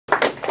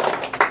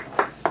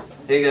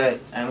Hey guys,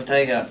 I'm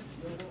Taiga.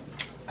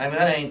 I'm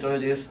gonna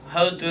introduce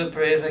how to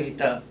play the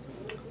guitar.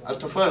 At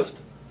first,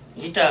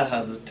 guitar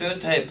has two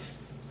types.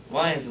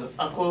 One is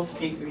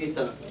acoustic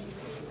guitar,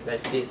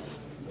 like this.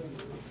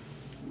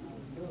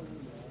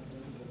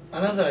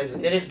 Another is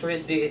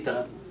electric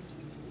guitar.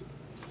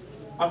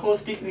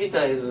 Acoustic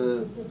guitar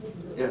is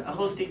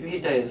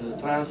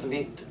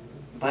transmit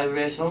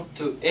vibration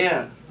to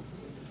air.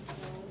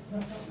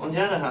 On the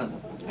other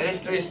hand,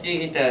 electric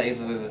guitar is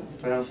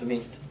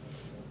transmit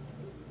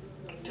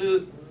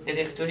to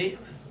electric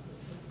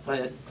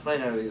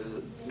finally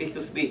with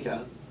big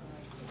speaker.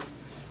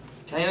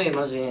 Can you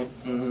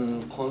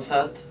imagine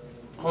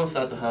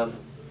concert have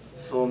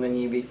so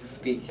many big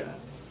speakers?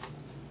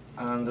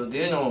 And do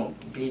you know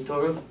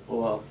Beatles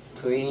or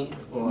Queen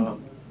or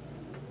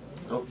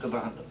rock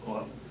band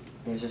or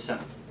musician?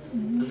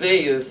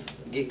 They use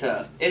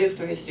guitar,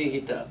 electric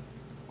guitar.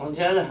 On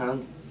the other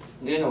hand,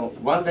 do you know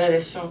One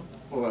Direction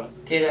or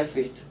Taylor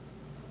Swift?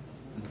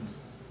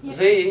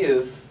 They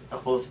use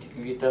acoustic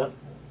guitar.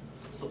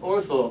 So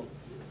also,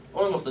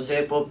 almost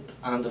J-pop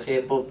and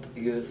K-pop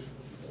use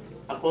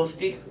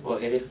acoustic or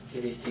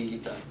electric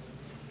guitar.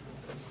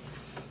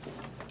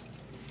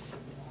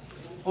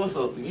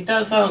 Also,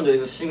 guitar sound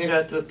is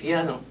similar to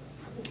piano.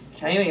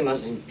 Can you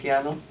imagine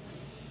piano?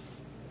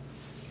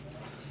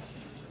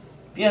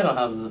 Piano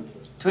has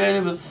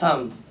 12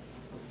 sounds.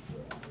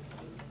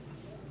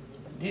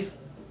 This,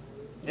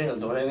 then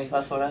do re mi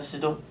fa sol la si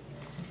do.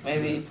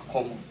 Maybe it's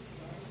common.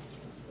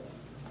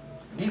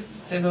 This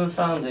 7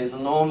 sound is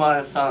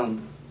normal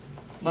sound,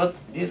 but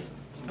this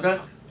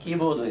black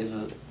keyboard is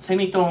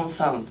semitone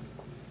sound,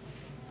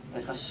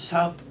 like a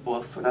sharp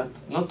or flat,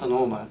 not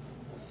normal.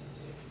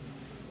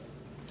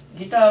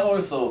 Guitar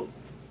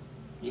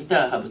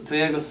have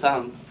 12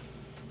 sounds,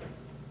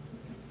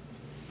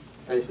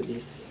 like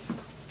this.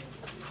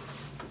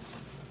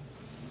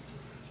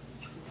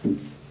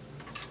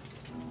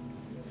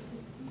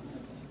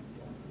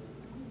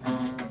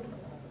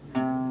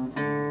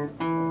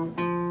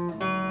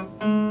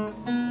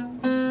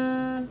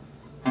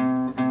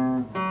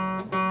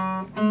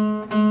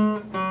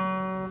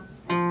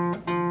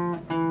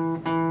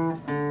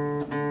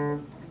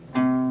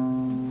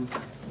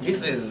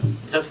 This is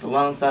just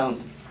one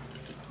sound.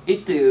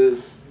 It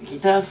uses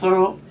guitar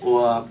solo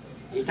or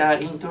guitar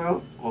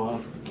intro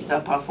or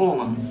guitar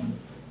performance.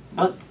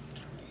 But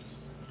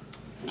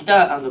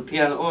guitar and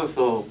piano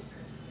also,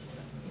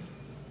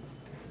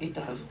 it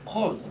has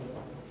chord.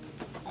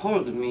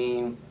 Chord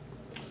means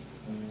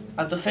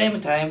at the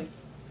same time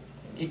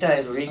guitar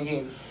is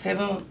ringing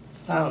 7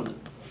 sounds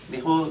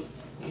because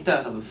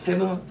guitar has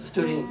 7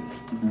 strings.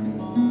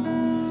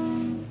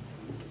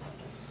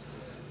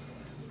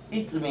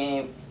 It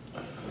means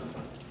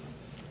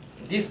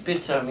this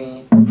picture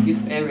means this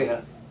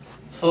area.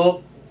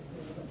 So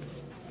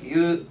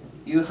you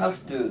have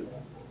to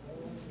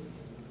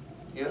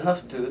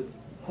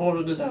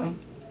hold down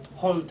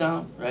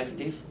like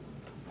this.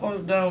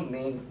 Hold down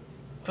means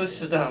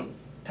push down,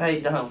 tie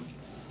down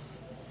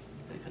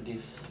like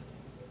this.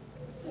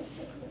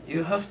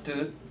 You have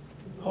to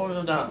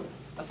hold down.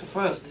 At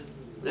first,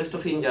 left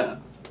finger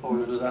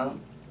hold down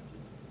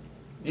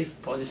this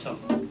position.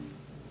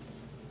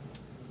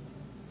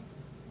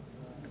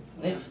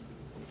 Next,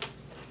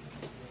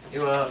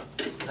 your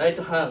right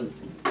hand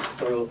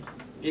stroke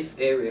this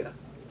area.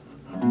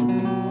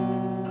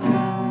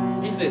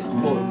 This is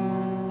chord.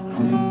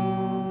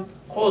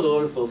 Chord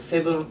also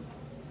 7.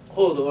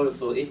 Chord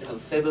also it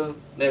has 7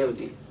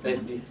 melody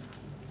like this.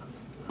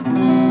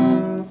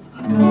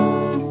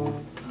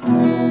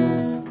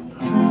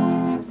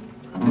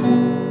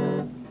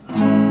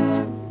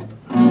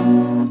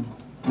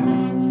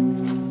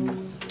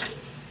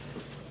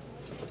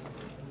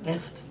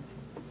 Next,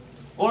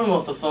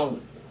 almost a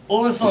song.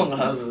 All song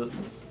has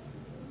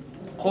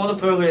chord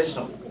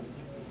progression.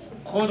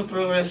 Chord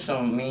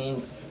progression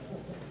means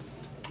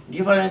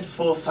different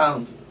 4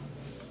 sounds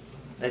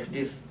like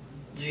this: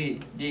 G,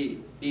 D,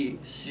 E,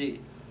 C,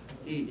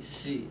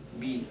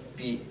 B,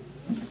 B.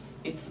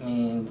 It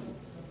means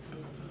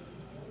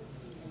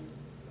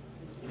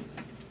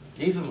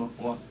rhythm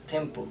or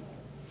tempo,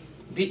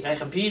 like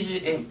a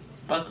BGM,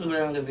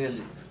 background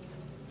music.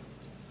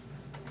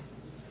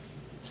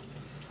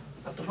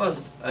 At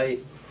first, I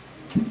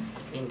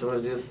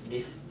introduce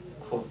this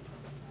chord.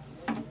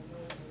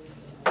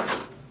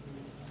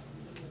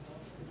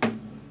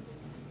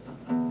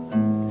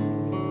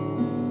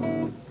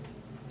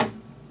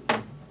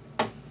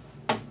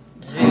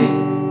 G,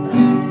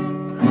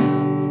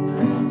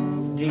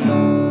 D,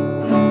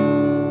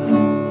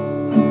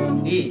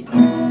 E,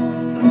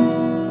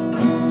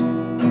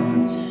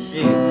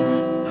 C,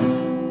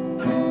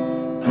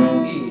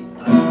 E,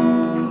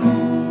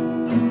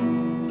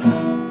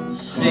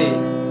 C,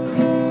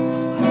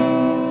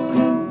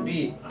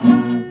 B,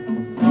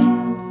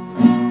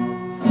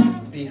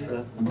 B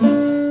flat.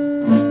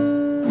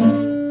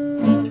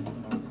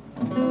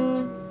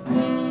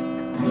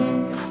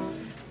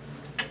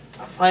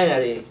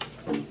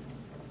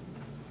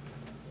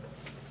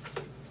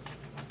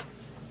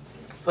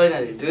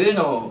 Finally, do you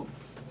know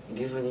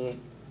Disney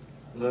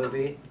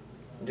movie.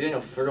 Do you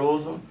know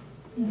Frozen?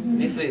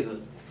 This is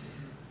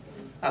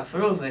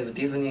Frozen is a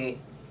Disney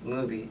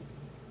movie.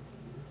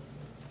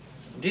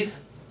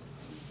 This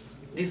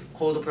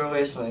chord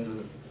progression is,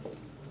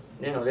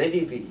 you know, let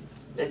it be.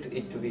 Let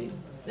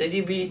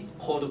it be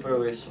chord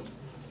progression.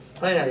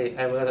 Finally,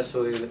 I'm gonna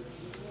show you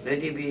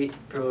let it be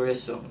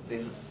progression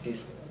with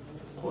this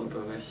chord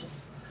progression.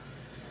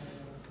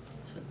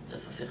 So,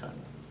 just a second.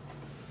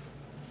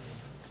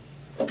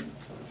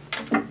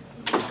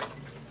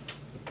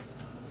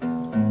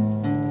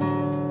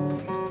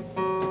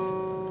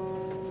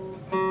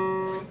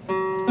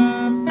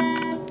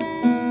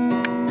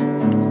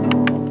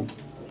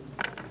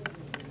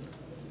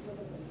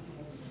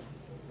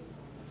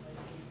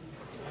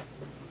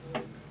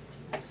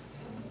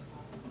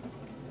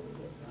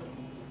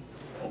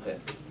 Okay.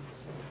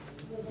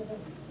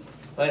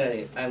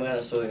 Finally, I'm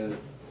gonna show you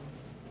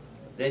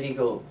Let It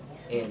Go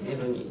in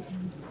Disney.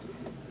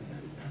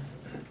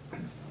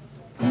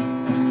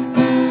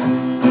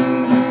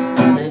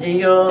 Let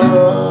it go,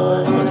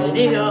 let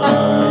it go,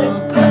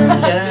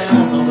 can't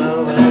hold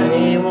on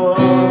anymore.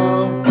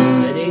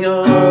 Let it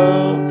go,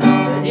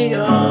 let it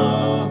go,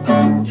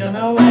 turn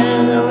away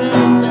the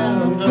rest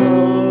and do.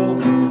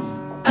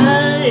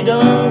 I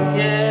don't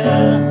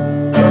care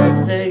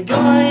what they're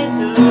going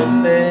to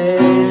say.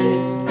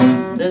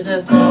 There's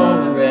just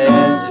no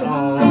rest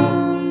on.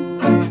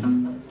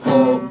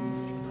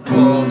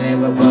 Oh,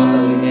 never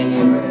bother me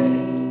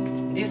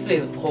anyway. This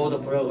is chord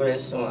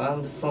progression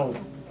and song.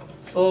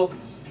 So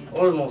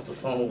almost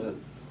song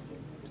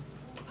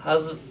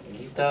has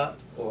guitar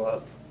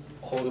or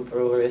chord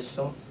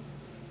progression.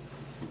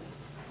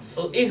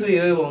 So if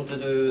you want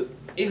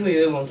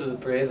to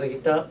play the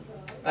guitar,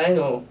 I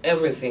know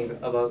everything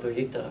about the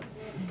guitar.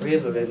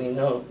 Please let me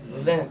know.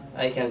 Then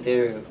I can tell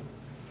you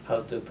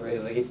how to play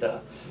the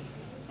guitar.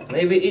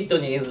 Maybe it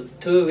needs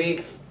 2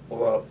 weeks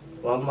or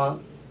 1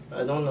 month.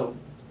 I don't know.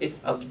 It's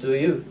up to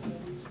you.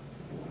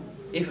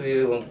 If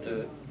you want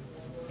to,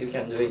 you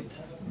can do it.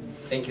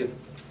 Thank you.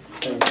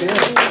 Thank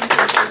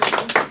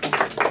you.